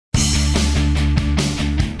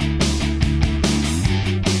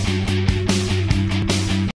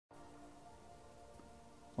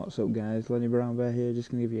What's up guys, Lenny Brown Bear here,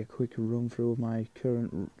 just going to give you a quick run through of my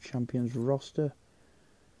current champions roster.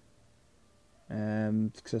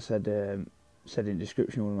 Because I said in the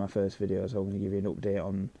description of one of my first videos, I'm going to give you an update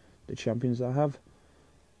on the champions that I have.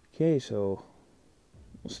 Okay, so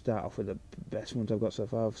we'll start off with the best ones I've got so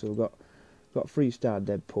far. So we've got 3-star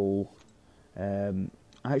Deadpool. I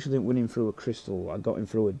actually didn't win him through a crystal, I got him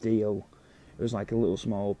through a deal. It was like a little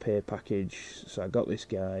small pay package, so I got this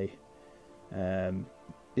guy.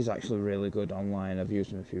 He's actually really good online, I've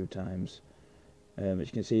used him a few times. As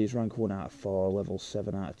you can see, he's rank 1 out of 4, level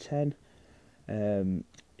 7 out of 10.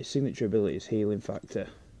 His signature ability is Healing Factor.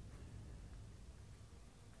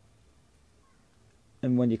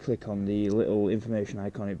 And when you click on the little information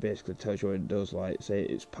icon, it basically tells you what it does. Like, say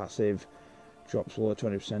it's passive, drops below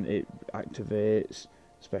 20%, it activates,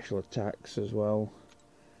 special attacks as well.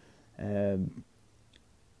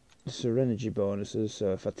 Serenity bonuses,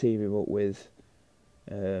 so if I team him up with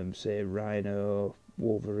say Rhino,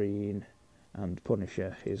 Wolverine and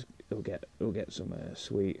Punisher, he'll get some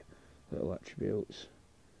sweet little attributes.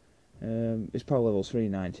 His power level's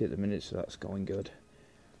 390 at the minute, so that's going good.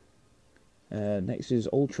 Next is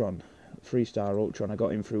Ultron, 3-star Ultron. I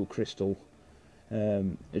got him through Crystal. As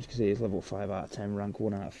you can see, he's level 5 out of 10, rank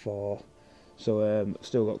 1 out of 4. So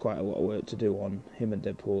still got quite a lot of work to do on him and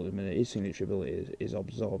Deadpool at the minute. His signature ability is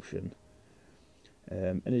Absorption.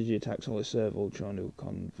 Energy attacks only serve Ultron, who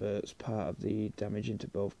converts part of the damage into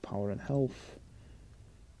both power and health.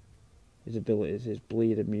 His abilities is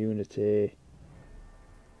bleed immunity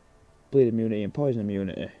and poison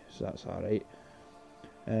immunity, so that's alright.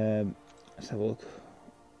 Let's have a look.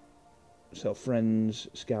 So Friends,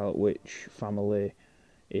 Scarlet Witch, Family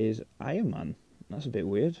is Iron Man. That's a bit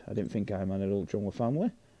weird. I didn't think Iron Man and Ultron were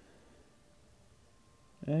family.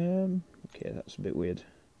 Okay, that's a bit weird.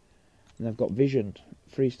 And I've got Vision,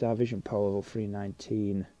 3-star Vision, power level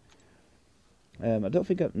 319. I don't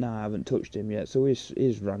think I haven't touched him yet. So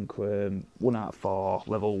he's rank 1 out of 4,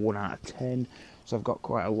 level 1 out of 10. So I've got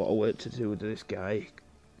quite a lot of work to do with this guy.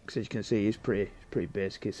 Because as you can see, he's pretty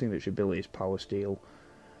basic. His signature ability is Power Steel.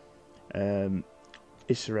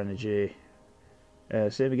 His Serenity.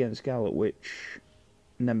 Same again, Scarlet Witch.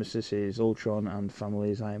 Nemesis is Ultron, and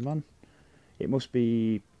Family is Iron Man. It must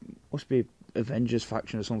be Avengers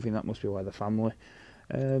faction or something. That must be why the family.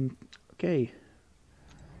 Okay.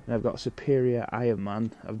 And I've got Superior Iron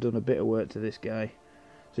Man. I've done a bit of work to this guy.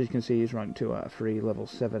 So you can see he's ranked 2 out of 3, level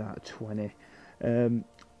 7 out of 20.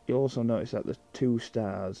 You'll also notice that the 2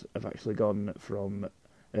 stars have actually gone from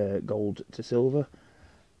gold to silver.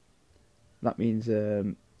 That means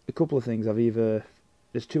a couple of things.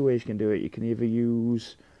 There's 2 ways you can do it. You can either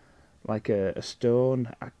use like a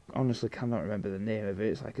stone. I honestly cannot remember the name of it.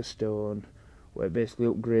 It's like a stone where it basically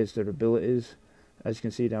upgrades their abilities. As you can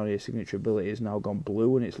see down here, signature ability has now gone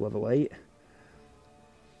blue and it's level 8.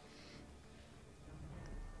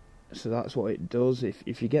 So that's what it does.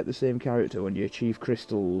 If you get the same character when you achieve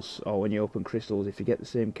crystals, or when you open crystals, if you get the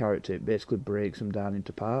same character, it basically breaks them down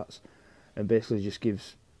into parts and basically just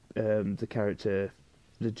gives the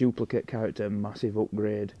duplicate character a massive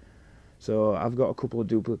upgrade. So I've got a couple of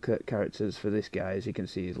duplicate characters for this guy. As you can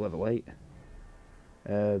see, he's level 8.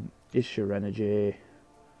 His Serenity.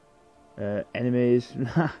 Enemies,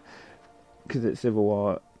 because it's Civil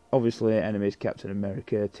War. Obviously, enemies Captain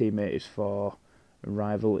America. Teammate is Thor.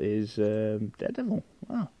 Rival is Daredevil.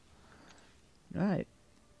 Wow. Right.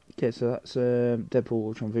 Okay, so that's Deadpool,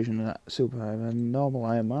 Ultron, Vision, and Super Iron Man. Normal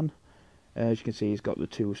Iron Man. As you can see, he's got the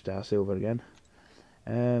 2-star silver again.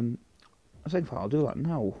 I think I'll do that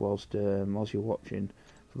now whilst you're watching.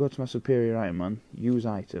 If I go to my Superior Iron Man, use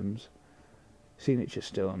items, signature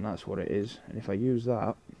stone, that's what it is. And if I use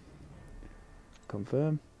that,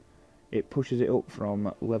 confirm, it pushes it up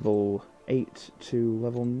from level 8 to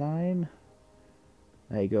level 9.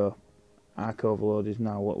 There you go. Arc Overload is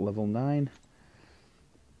now at level 9.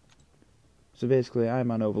 So basically, Iron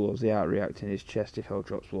Man overloads the arc reactor in his chest if health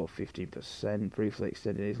drops below 15%, briefly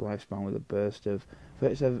extending his lifespan with a burst of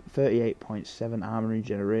 38.7 armor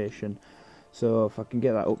regeneration. So if I can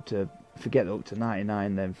get that up to, get that up to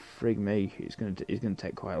 99, then frig me, he's gonna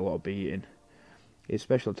take quite a lot of beating. His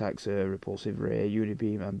special attacks are Repulsive Ray,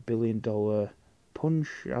 Unibeam, and $1 Billion Punch.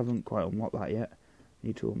 I haven't quite unlocked that yet.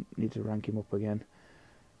 Need to rank him up again.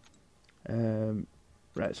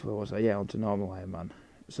 Right, so where was I? Yeah, on to normal Iron Man.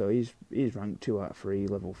 So he's ranked 2 out of 3,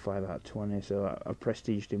 level 5 out of 20. So I've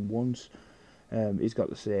prestiged him once. He's got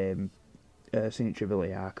the same signature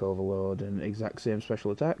ability, Arc Overload, and exact same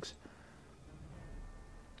special attacks.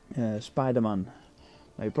 Spider-Man.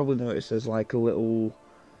 Now you probably noticed there's like a little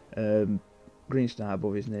green star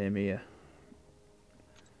above his name here.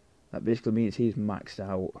 That basically means he's maxed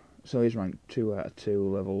out. So he's ranked 2 out of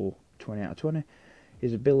 2, level 20 out of 20.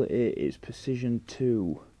 His ability is Precision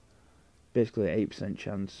 2. Basically 8%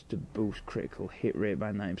 chance to boost critical hit rate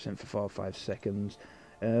by 9% for 4 or 5 seconds.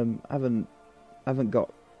 I haven't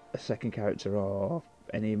got a second character or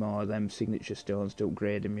any more of them signature stones to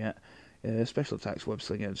upgrade him yet. Special attacks, web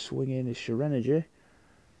slinger and swinging is Serenergy.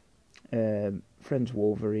 Friends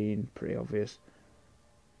Wolverine, pretty obvious.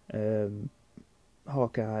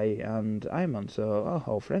 Hawkeye and Iron Man, so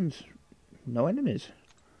all friends, no enemies.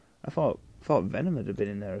 I thought Venom had been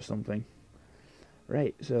in there or something.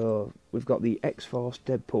 Right, so we've got the X-Force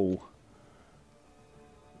Deadpool.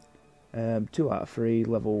 2 out of 3,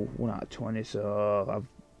 level 1 out of 20, so I've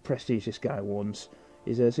prestiged this guy once.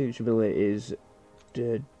 His signature ability is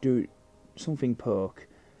do something poke.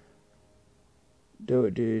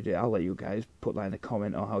 I'll let you guys put that in a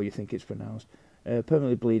comment or how you think it's pronounced.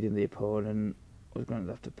 Permanently bleeding the opponent. I was going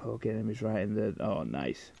to have to poke enemies right in the... Oh,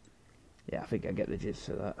 nice. Yeah, I think I get the gist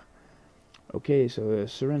of that. Okay, so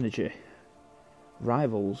Serenergy.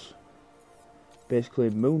 Rivals. Basically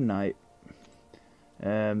Moon Knight.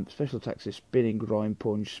 Special attacks is Spinning Groin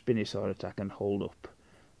Punch, Spinny Sword Attack and Hold Up.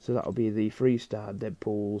 So that'll be the 3-star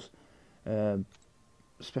Deadpool's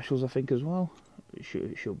specials, I think, as well. It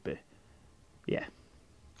should be. Yeah.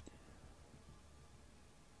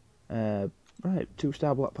 Right,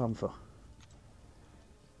 2-star Black Panther.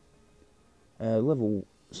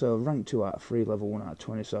 So rank 2 out of 3, level 1 out of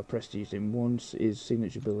 20, so I prestiged him once. His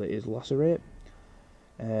signature ability is Lacerate.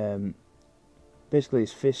 Basically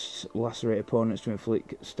his fists lacerate opponents to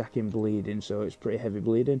inflict stacking bleeding, so it's pretty heavy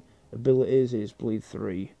bleeding. Abilities is Bleed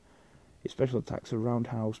 3. His special attacks are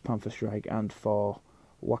Roundhouse, Panther Strike and for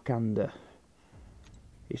Wakanda.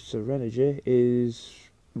 His Serenergy is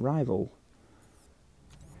Rival,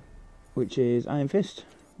 which is Iron Fist.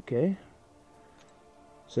 Okay.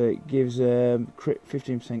 So it gives crit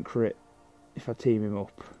 15% crit if I team him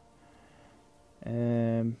up.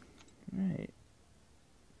 Right.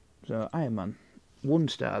 So Iron Man, 1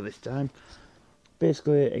 star this time.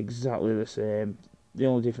 Basically exactly the same. The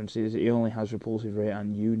only difference is he only has repulsive rate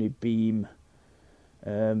and Unibeam.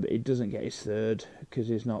 But it doesn't get his 3rd because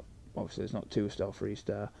it's not, obviously it's not 2-star,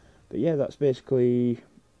 3-star. But yeah, that's basically.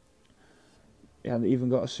 He hasn't even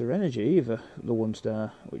got a Serenergy either, the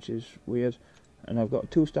 1-star, which is weird. And I've got a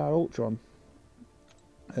 2-star Ultron.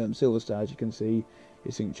 Silver Star, as you can see,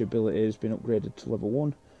 his signature ability has been upgraded to level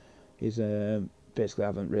 1. His basically I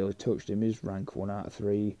haven't really touched him. His rank 1 out of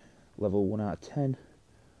 3, level 1 out of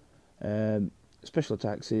 10. Special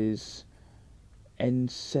attacks is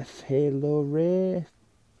Encephalorate.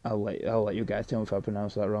 I'll let you guys tell me if I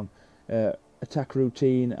pronounce that wrong. Attack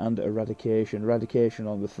routine and eradication. Eradication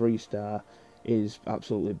on the 3-star is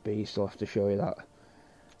absolutely beast. I'll have to show you that.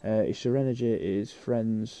 His Serenergy is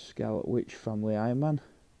Friends, Scarlet Witch, Family, Iron Man.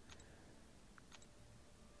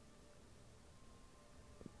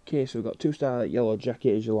 Okay, so we've got 2-star Yellow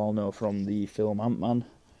Jacket, as you'll all know from the film Ant-Man.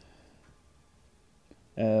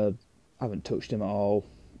 I haven't touched him at all.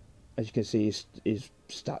 As you can see, his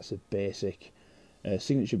stats are basic.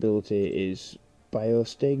 Signature ability is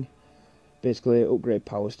Biosting. Basically, upgraded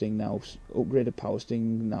Power Sting now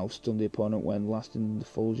stun the opponent when lasting the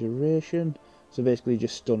full duration. So basically,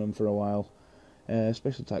 just stun them for a while.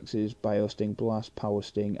 Special attacks is Biosting Blast, Power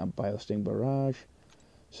Sting, and Biosting Barrage.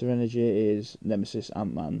 Serenergy is Nemesis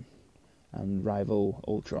Ant-Man and Rival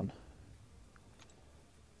Ultron.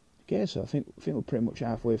 Okay, so I think we're pretty much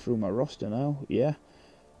halfway through my roster now. Yeah,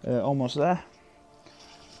 almost there.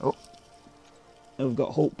 Oh, and we've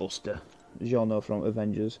got Hulkbuster, as you all know from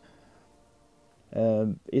Avengers.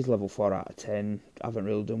 He's level 4 out of 10. I haven't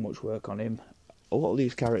really done much work on him. A lot of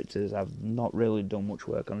these characters I've not really done much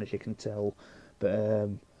work on, as you can tell, but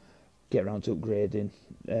get around to upgrading.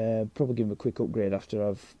 Probably give him a quick upgrade after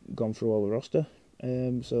I've gone through all the roster.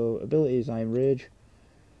 So ability is Iron Rage.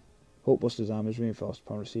 Hulkbuster's armor is reinforced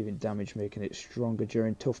upon receiving damage, making it stronger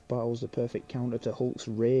during tough battles, the perfect counter to Hulk's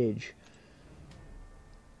rage.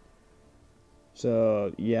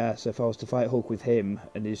 So yeah, so if I was to fight Hulk with him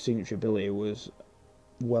and his signature ability was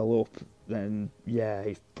well up, then yeah,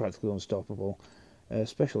 he's practically unstoppable.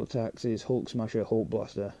 Special attacks is Hulk Smasher, Hulk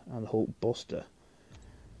Blaster, and Hulk Buster.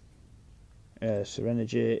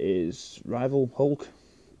 Serenergy is Rival Hulk,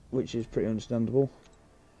 which is pretty understandable.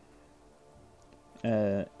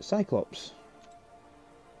 Cyclops.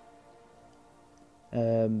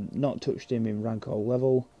 Not touched him in rank or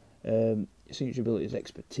level. Signature ability is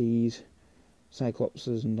Expertise. Cyclops'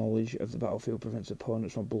 knowledge of the battlefield prevents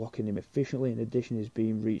opponents from blocking him efficiently. In addition, his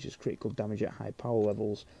beam reaches critical damage at high power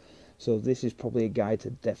levels. So this is probably a guy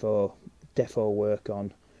to defo work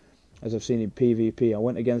on. as I've seen in PvP. I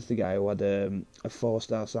went against the guy who had a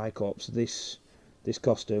 4-star Cyclops, this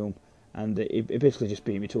costume, and it basically just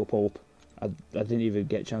beat me to a pulp. I didn't even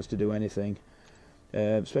get a chance to do anything.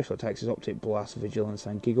 Special attacks is Optic Blast, Vigilance,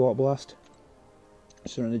 and Gigawatt Blast.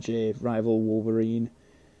 Serenity, Rival Wolverine,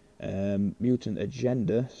 Mutant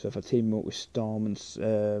Agenda. So if I team up with Storm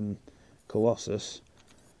and Colossus,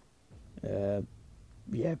 yeah,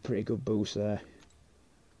 pretty good boost there.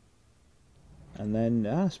 And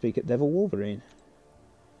then speak at Devil Wolverine.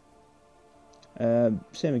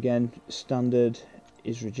 Same again. Standard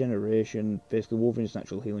is regeneration. Basically, Wolverine's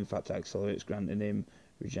natural healing factor accelerates, granting him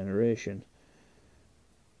regeneration.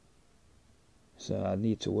 So I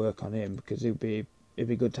need to work on him because it'd be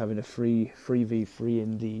good to having a free 3v3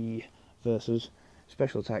 in the versus.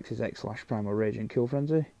 Special attacks is X/, Primal Rage, and Kill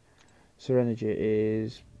Frenzy. Serenity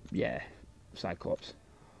is, yeah, Cyclops.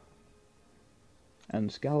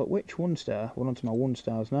 And Scarlet Witch, 1-star. We're on to my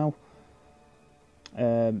 1-stars now.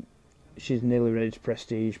 She's nearly ready to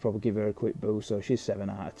prestige, probably give her a quick boost, so she's 7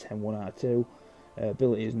 out of 10, 1 out of 2.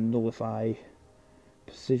 Ability is Nullify,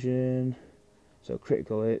 Precision, so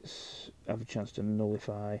critical hits have a chance to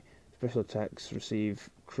nullify. Special attacks receive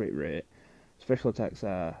crit rate. Special attacks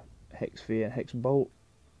are Hex Sphere and Hex Bolt.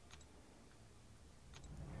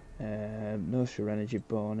 No Serenity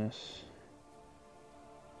bonus.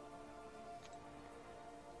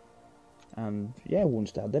 And yeah,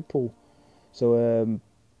 1-star Deadpool. So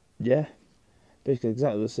yeah, basically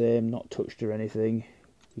exactly the same, not touched or anything.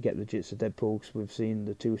 You get the Jits of Deadpool because we've seen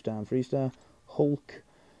the 2-star and 3-star. Hulk.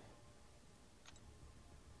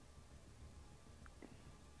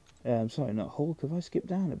 Sorry, not Hulk. Have I skipped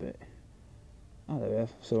down a bit? Oh, there we are.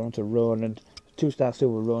 So we're on to Ronan. 2-star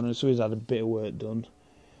Silver Ronan, so he's had a bit of work done.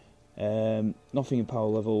 Nothing in power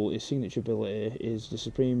level. His signature ability is the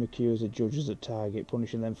Supreme Accuser judges a target,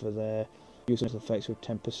 punishing them for their use of effects with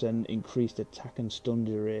 10% increased attack and stun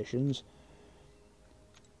durations.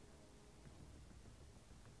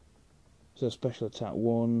 So special attack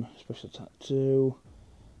 1, special attack 2,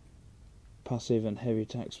 passive and heavy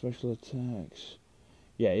attack special attacks.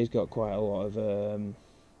 Yeah, he's got quite a lot of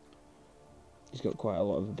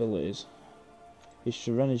abilities. His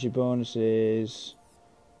Serenity bonus is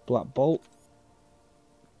Black Bolt.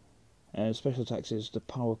 And special attacks is the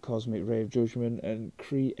Power Cosmic Ray of Judgment and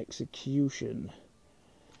Kree Execution.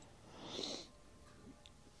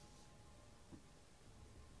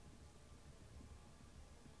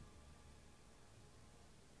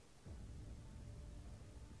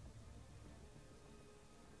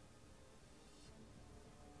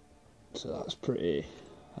 So that's pretty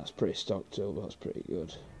stocked up, that's pretty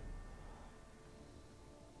good.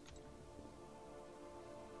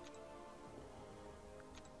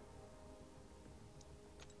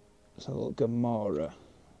 So look, Gamora.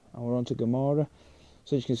 And we're on to Gamora.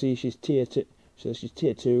 So as you can see, she's tier 2. So she's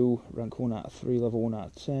tier 2, rank 1 out of 3, level 1 out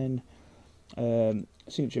of 10.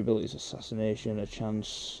 Signature ability is Assassination, a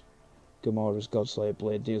chance Gamora's Godslayer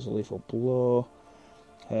Blade deals a lethal blow.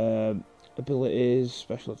 Abilities,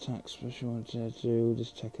 special attacks, special 1, tier 2,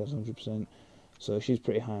 this attack has 100%. So she's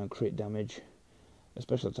pretty high on crit damage.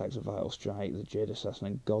 Special attacks are Vital Strike, the Jade Assassin,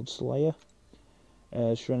 and Godslayer.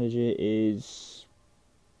 Serenity is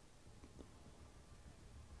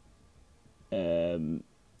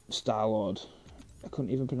Star-Lord. I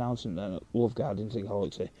couldn't even pronounce him then. Love Guardians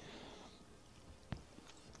Galaxy.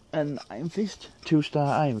 And Iron Fist,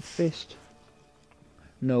 2-star Iron Fist.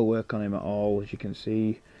 No work on him at all, as you can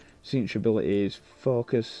see. Signature ability is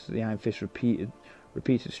Focus. The Iron Fist repeated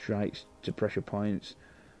strikes to pressure points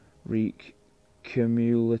wreak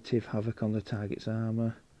cumulative havoc on the target's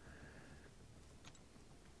armor.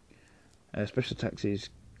 Special attacks is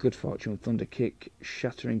Good Fortune, Thunder Kick,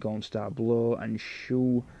 Shattering Golden Star Blow, and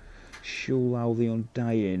Shulao the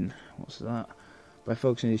Undying. What's that? By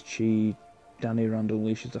focusing his chi, Danny Rand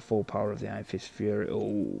unleashes the full power of the Iron Fist Fury.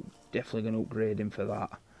 Oh, definitely going to upgrade him for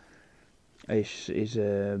that. I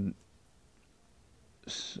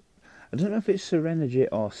don't know if it's Serenergy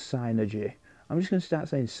or Synergy. I'm just going to start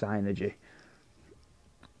saying Synergy,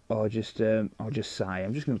 or just Psy.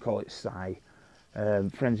 I'm just going to call it Psy.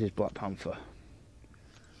 Frenzy's Black Panther.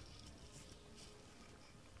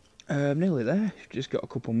 Nearly there. Just got a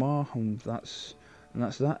couple more, and that's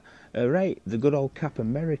that. Right, the good old Cap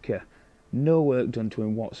America. No work done to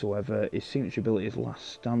him whatsoever. His signature ability is Last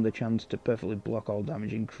Stand. The chance to perfectly block all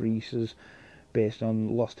damage increases based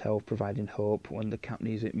on lost health, providing hope when the Cap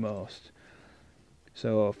needs it most.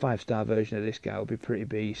 So a 5-star version of this guy will be pretty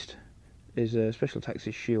beast. His special attacks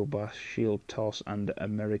is Shield Bash, Shield Toss, and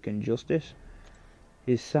American Justice.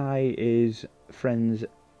 His Psy is Friends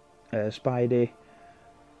Spidey.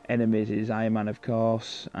 Enemies is Iron Man, of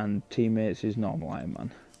course, and teammates is normal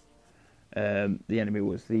Iron Man. The enemy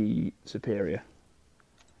was the superior.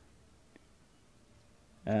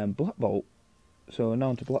 Black Bolt. So now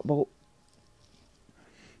on to Black Bolt.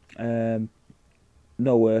 No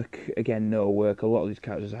work. Again, no work. A lot of these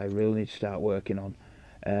characters I really need to start working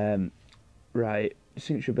on. Right.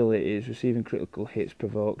 Signature ability is receiving critical hits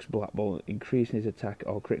provokes Black Bolt, increasing his attack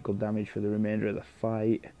or critical damage for the remainder of the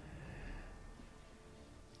fight.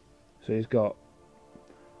 So he's got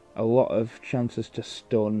a lot of chances to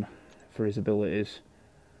stun for his abilities.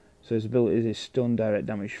 So his abilities is stun, direct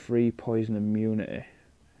damage, free, poison, immunity.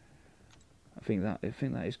 I think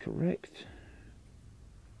that is correct.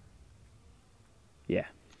 Yeah.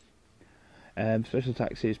 Special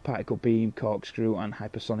attacks is particle beam, corkscrew, and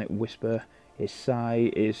hypersonic whisper. His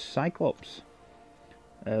psi is Cyclops.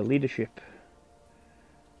 Leadership.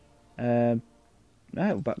 Right,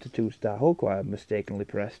 we're back to 2-star Hulk, where I mistakenly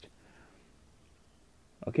pressed.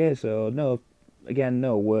 Okay, so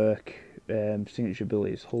no work. Signature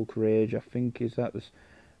ability is Hulk Rage. I think is that this.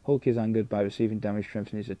 Hulk is angered by receiving damage from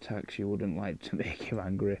his attacks. You wouldn't like to make him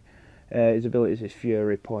angry. His abilities is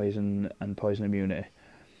Fury, Poison, and Poison Immunity.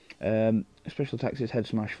 Special attacks is Head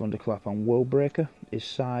Smash, Thunderclap, and World Breaker. His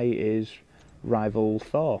psi is Rival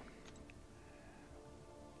Thor.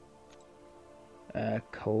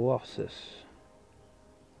 Colossus.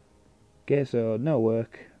 Okay, so no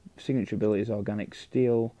work. Signature ability is Organic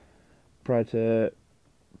Steel. Prior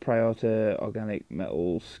to organic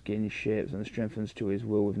metal, skin shapes, and strengthens to his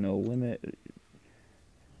will with no limit.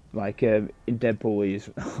 Like in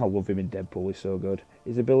Deadpool, I love him in Deadpool. He's so good.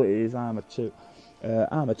 His ability is Armor 2,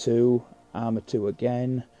 Armor 2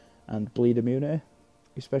 again, and Bleed Immunity.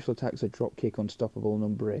 His special attacks are Dropkick, Unstoppable, and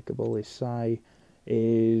Unbreakable. His psi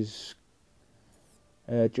is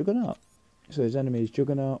Juggernaut. So his enemy is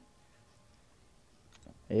Juggernaut.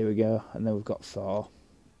 Here we go, and then we've got Thor.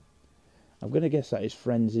 I'm going to guess that his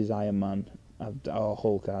friends is Iron Man or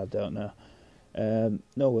Hulk, I don't know.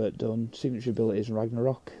 No work done. Signature ability is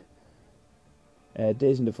Ragnarok.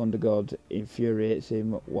 Dazing the Thunder God infuriates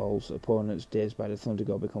him, whilst opponents dazed by the Thunder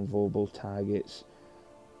God become vulnerable targets.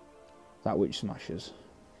 That which smashes.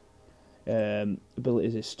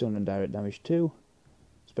 Abilities is Stun and Direct Damage 2.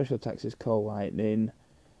 Special attacks is Cold Lightning.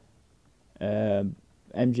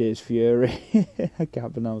 MJ's Fury. I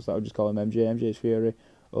can't pronounce that, I'll just call him MJ. MJ's Fury.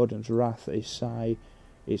 Odin's Wrath is psi.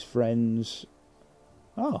 His friends.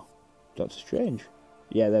 Oh, Doctor Strange.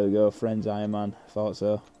 Yeah, there we go. Friends Iron Man. Thought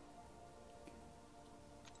so.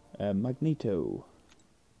 Magneto.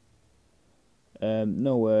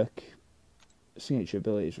 No work. Signature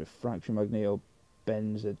ability is Refraction. Magneto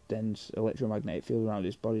bends a dense electromagnetic field around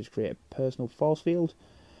his body to create a personal force field.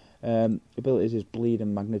 Abilities is Bleed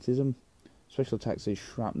and Magnetism. Special attacks is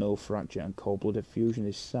Shrapnel, Fracture, and Cold-Blooded Fusion.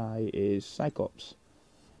 His psi is Cyclops.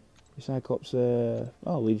 His Cyclops,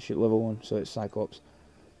 leadership level 1, so it's Cyclops.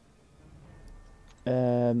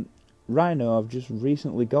 Rhino, I've just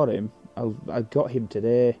recently got him. I got him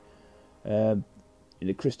today in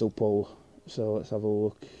the Crystal Pull. So let's have a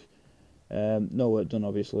look. No work done,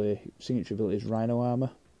 obviously. Signature ability is Rhino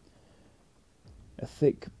Armor. A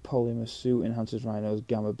thick polymer suit enhances Rhino's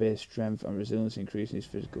gamma-based strength and resilience, increasing his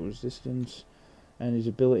physical resistance. And his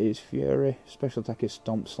ability is Fury. Special attack is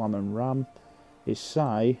Stomp, Slam, and Ram. His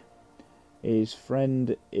psi, his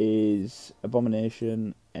friend is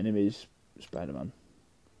Abomination, enemies Spider-Man.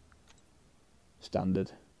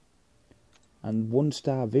 Standard. And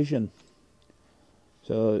 1-star Vision.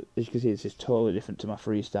 So as you can see, this is totally different to my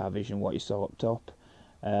 3-star Vision, what you saw up top.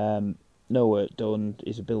 No work done.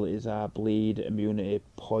 His abilities are Bleed, Immunity,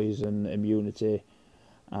 Poison, Immunity,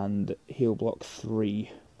 and Heal Block 3.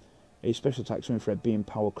 His special attacks are Infrared Beam,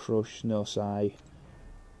 Power Crush, no psi.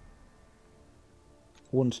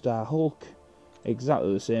 1-star Hulk,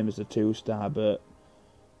 exactly the same as the 2-star, but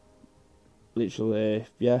literally,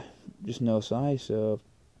 yeah, just no psi. So,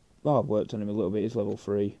 I've worked on him a little bit. He's level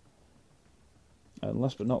 3. And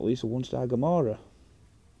last but not least, a 1-star Gamora.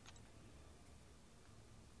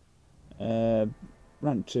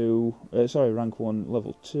 Rank 1,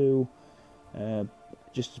 level 2.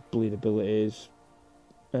 Just bleed abilities.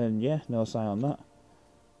 And yeah, no psi on that.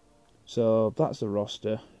 So that's the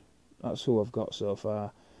roster. That's who I've got so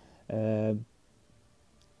far. Let's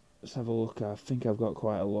have a look. I think I've got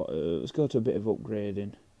quite a lot. Let's go to a bit of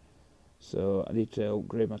upgrading. So I need to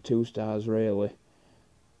upgrade my 2-stars really.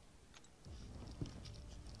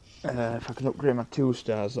 If I can upgrade my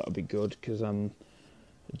 2-stars, that'd be good, because I'm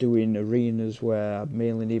doing arenas where I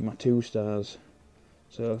mainly need my 2-stars.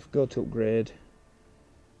 So if I go to upgrade,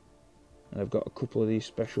 and I've got a couple of these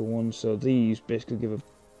special ones, so these basically give a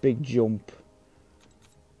big jump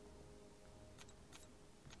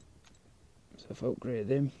I've upgraded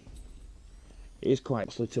him. It is quite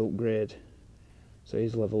costly to upgrade. So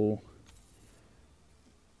he's level...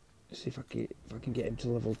 Let's see if I can get him to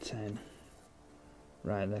level 10.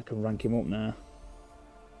 Right, I can rank him up now.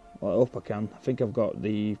 Well, I hope I can. I think I've got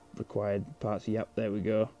the required parts. Yep, there we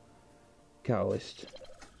go. Catalyst.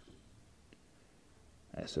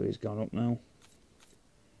 So he's gone up now.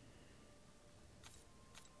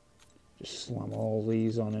 Just slam all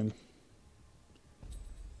these on him.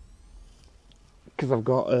 Because I've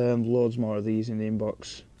got loads more of these in the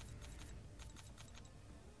inbox.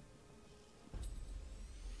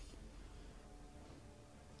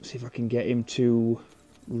 See if I can get him to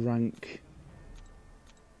rank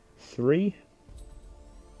 3.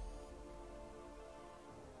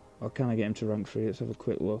 Or can I get him to rank 3? Let's have a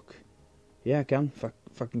quick look. Yeah, I can.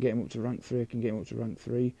 If I can get him up to rank 3, I can get him up to rank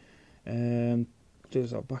 3. Do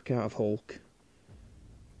that. Back out of Hulk.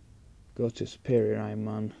 Go to Superior Iron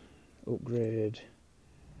Man. Upgrade.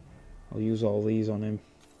 I'll use all these on him.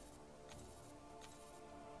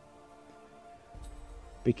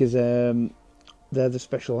 Because they're the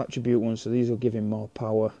special attribute ones, so these will give him more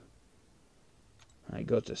power. I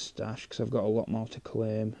go to Stash, because I've got a lot more to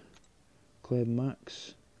claim. Claim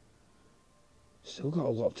max. Still got a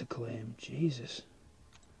lot to claim, Jesus.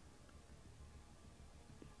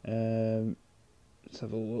 Let's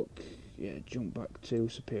have a look. Yeah, jump back to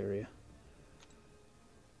Superior.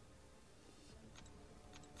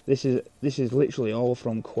 This is literally all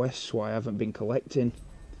from quests what I haven't been collecting.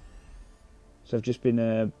 So I've just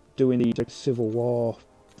been doing the Civil War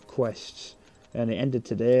quests, and it ended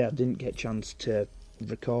today. I didn't get a chance to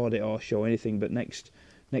record it or show anything, but next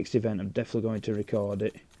event I'm definitely going to record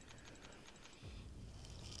it.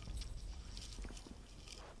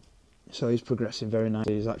 So he's progressing very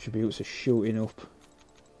nicely. His attributes are shooting up,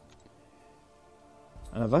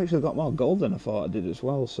 and I've actually got more gold than I thought I did as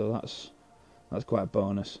well. So that's quite a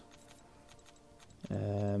bonus.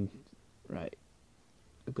 Right,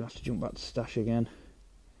 I'm gonna have to jump back to Stash again.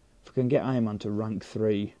 If I can get Iron Man to rank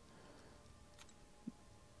 3,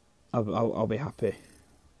 I'll be happy.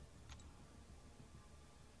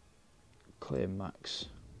 Claim max.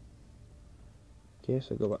 Okay,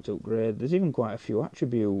 so go back to upgrade. There's even quite a few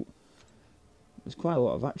attribute. There's quite a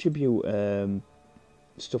lot of attribute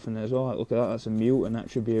stuff in there as well. Like, look at that, that's a mutant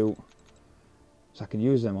attribute. So I can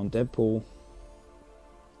use them on Deadpool.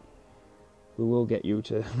 We will get you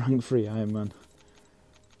to rank 3 Iron Man.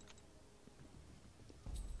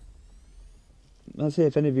 Let's say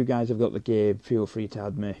if any of you guys have got the game, feel free to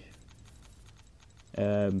add me.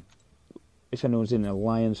 If anyone's in an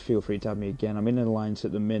alliance, feel free to add me again. I'm in an alliance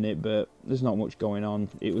at the minute, but there's not much going on.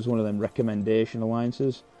 It was one of them recommendation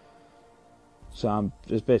alliances. So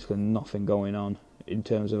there's basically nothing going on in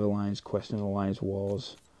terms of alliance quests and alliance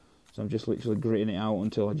wars. So I'm just literally gritting it out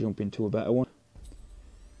until I jump into a better one.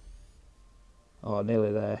 Oh,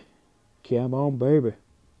 nearly there. Come on, baby.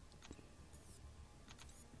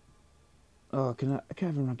 Oh, I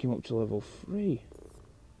can't even rank him up to level 3.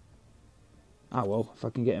 Ah well, if I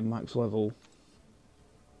can get him max level.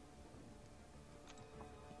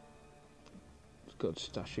 Let's go to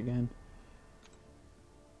Stash again.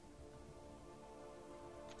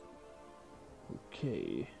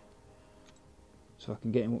 Okay. So I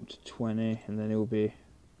can get him up to 20, and then he'll be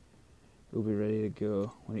ready to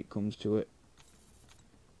go when it comes to it.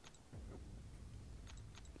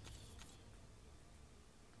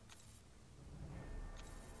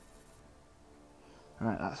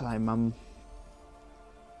 Right, that's Iron Man.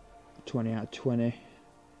 20 out of 20.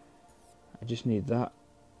 I just need that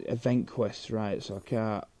event quest, right? So I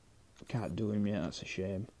can't do him yet. That's a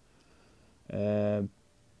shame. Let's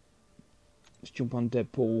jump on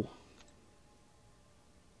Deadpool.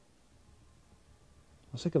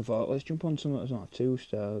 Let's take a vote. Let's jump on something that's not 2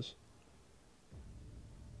 stars.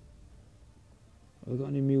 Have I got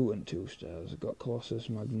any mutant 2 stars? I've got Colossus,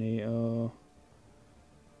 Magneto.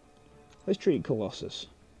 Let's treat Colossus.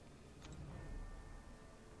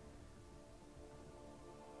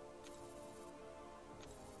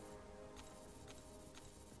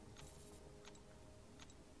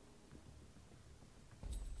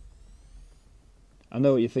 I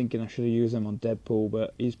know what you're thinking, I should have used them on Deadpool,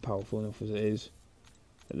 but he's powerful enough as it is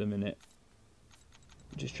at the minute.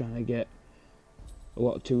 I'm just trying to get a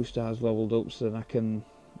lot of 2 stars leveled up so that I can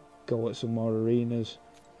go at some more arenas.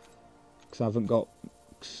 Because I've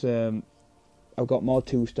got more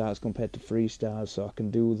 2 stars compared to 3 stars, so I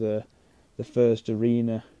can do the first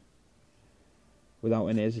arena without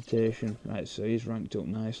any hesitation. Right, so he's ranked up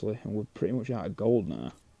nicely, and we're pretty much out of gold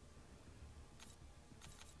now.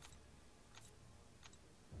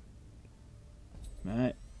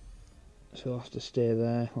 Right, so I'll have to stay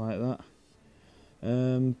there like that.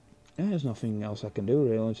 Yeah, there's nothing else I can do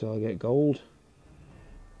really until I get gold.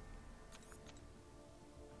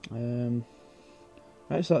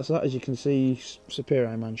 Right, so that's that. As you can see, Superior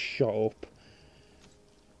Iron Man shot up.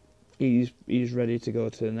 He's ready to go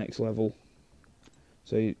to the next level.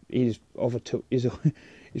 So he's overtook. He's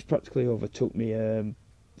practically overtook me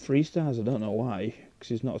 3 stars. I don't know why, because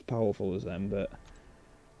he's not as powerful as them. But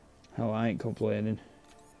hell, I ain't complaining.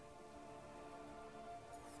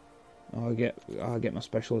 I'll get my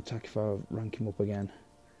special attack if I rank him up again.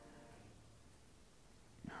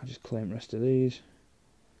 I'll just claim the rest of these.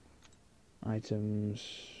 Items,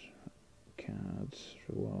 cards,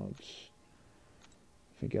 rewards.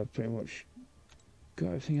 I think I've pretty much got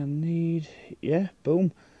everything I need. Yeah,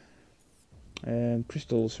 boom.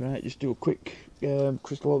 Crystals, right, just do a quick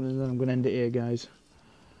crystal opening and then I'm going to end it here, guys.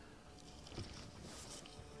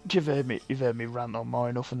 You've heard me rant on more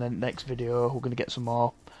enough, and then next video we're going to get some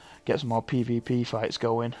more PvP fights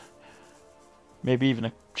going. Maybe even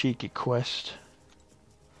a cheeky quest.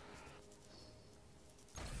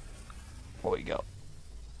 What we got?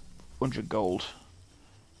 100 gold.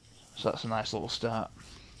 So that's a nice little start.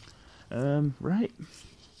 Right.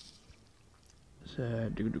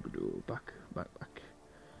 So back.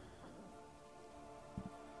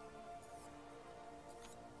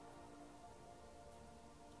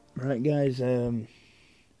 Right, guys.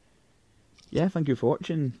 Yeah, thank you for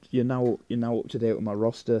watching. You're now up to date with my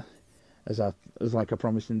roster, as like I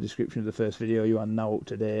promised in the description of the first video. You are now up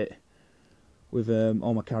to date with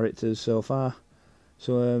all my characters so far.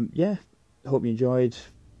 So yeah, hope you enjoyed.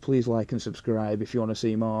 Please like and subscribe if you want to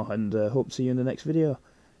see more, and hope to see you in the next video.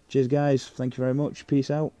 Cheers, guys. Thank you very much.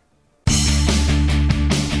 Peace out.